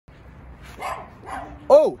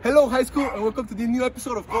Oh, hello high school and welcome to this new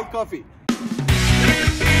episode of Cold Coffee.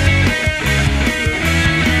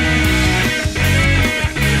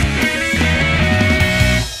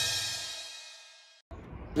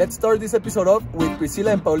 Let's start this episode off with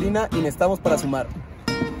Priscila and Paulina in Estamos para Sumar.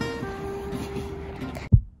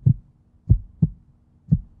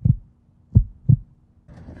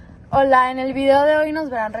 Hola, en el video de hoy nos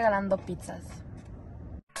verán regalando pizzas.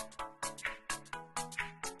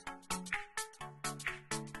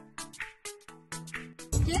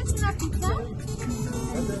 ¿Quieres una pizza?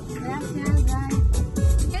 Gracias, bye.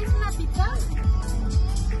 ¿Quieres una pizza?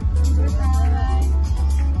 Bye.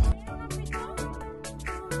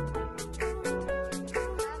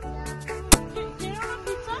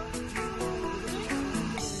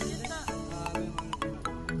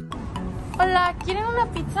 Hola, ¿quieren una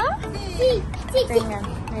pizza? Sí. Vengan,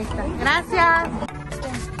 ahí está. Gracias.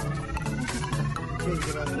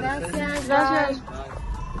 Gracias.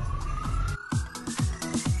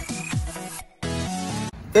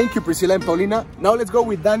 Thank you, Priscila and Paulina. Now let's go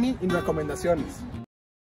with Dani in recomendaciones.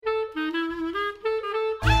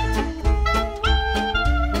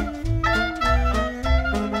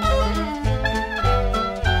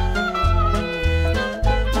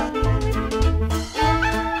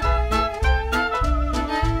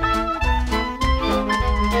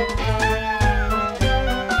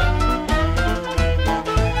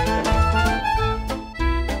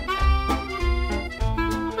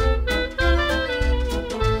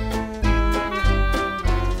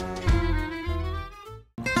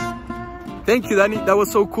 Thank you, Dani. That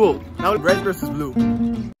was so cool. Now red versus blue.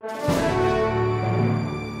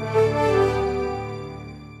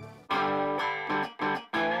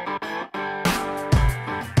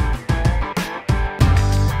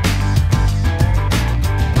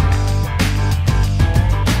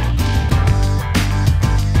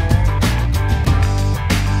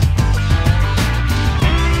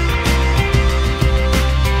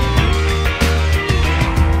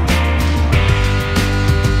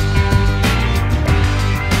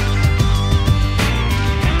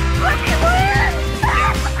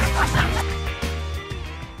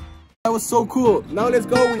 That was so cool. Now let's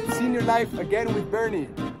go with senior life again with Bernie.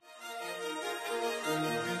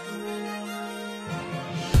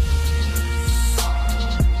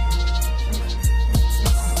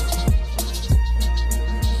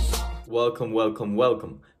 Welcome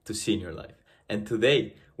to Senior Life. And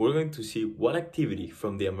today we're going to see what activity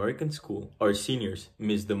from the American school our seniors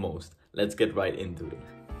miss the most. Let's get right into it.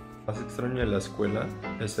 Lo más extraño de la escuela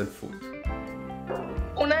es el food.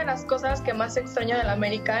 Una de las cosas que más extraño del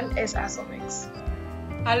American es Asomex.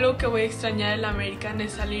 Algo que voy a extrañar del American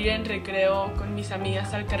es salir en recreo con mis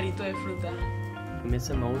amigas al carrito de fruta. What I miss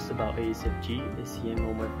the most about ASFG is seeing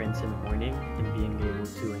all my friends in the morning and being able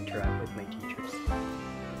to interact with my teachers.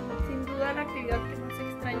 Sin duda la actividad que más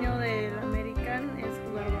extraño del American es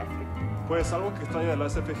jugar básquet. Pues algo que extraño de la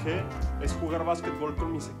SFG es jugar básquetbol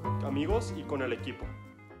con mis amigos y con el equipo.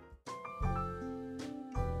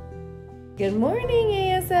 Good morning,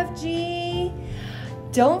 ASFG!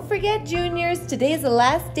 Don't forget, juniors, today is the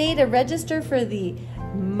last day to register for the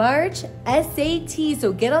March SAT,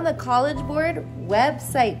 so get on the College Board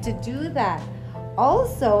website to do that.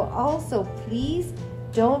 Also, please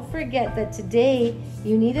don't forget that today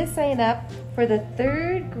you need to sign up for the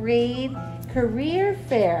 3rd grade career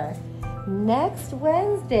fair. Next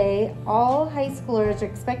Wednesday, all high schoolers are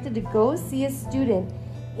expected to go see a student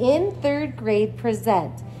in 3rd grade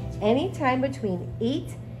present. Anytime between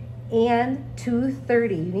 8 and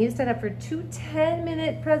 2:30. You need to sign up for 2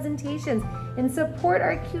 10-minute presentations and support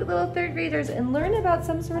our cute little 3rd graders and learn about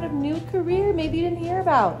some sort of new career maybe you didn't hear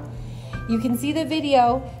about. You can see the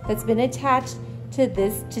video that's been attached to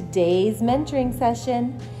today's mentoring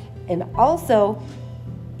session, and also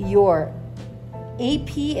your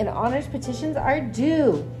AP and honors petitions are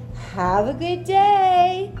due. Have a good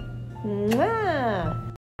day. Mwah.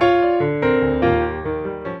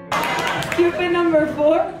 Cupid number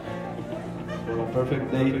 4. For a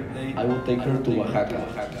perfect date, I will take her to Oaxaca.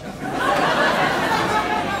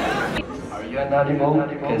 Are you an animal?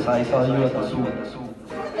 Because I saw you at the zoo.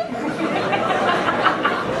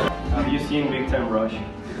 Have you seen Big Time Rush?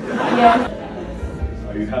 Yes.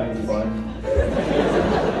 Are you having fun?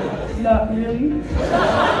 Not really.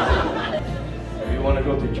 Do you want to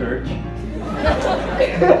go to church?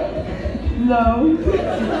 No.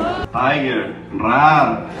 Tiger,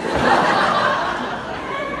 rar.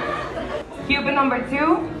 Cupid number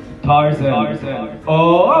 2. Tarzan.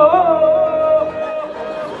 Oh.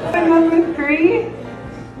 Cupid number 3.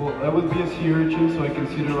 Well, that would be a sea urchin, so I can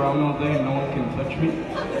sit around all day and no one can touch me.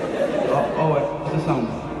 What's the sound?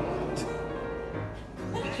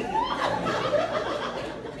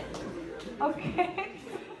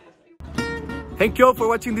 Thank you all for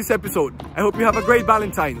watching this episode. I hope you have a great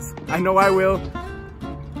Valentine's. I know I will.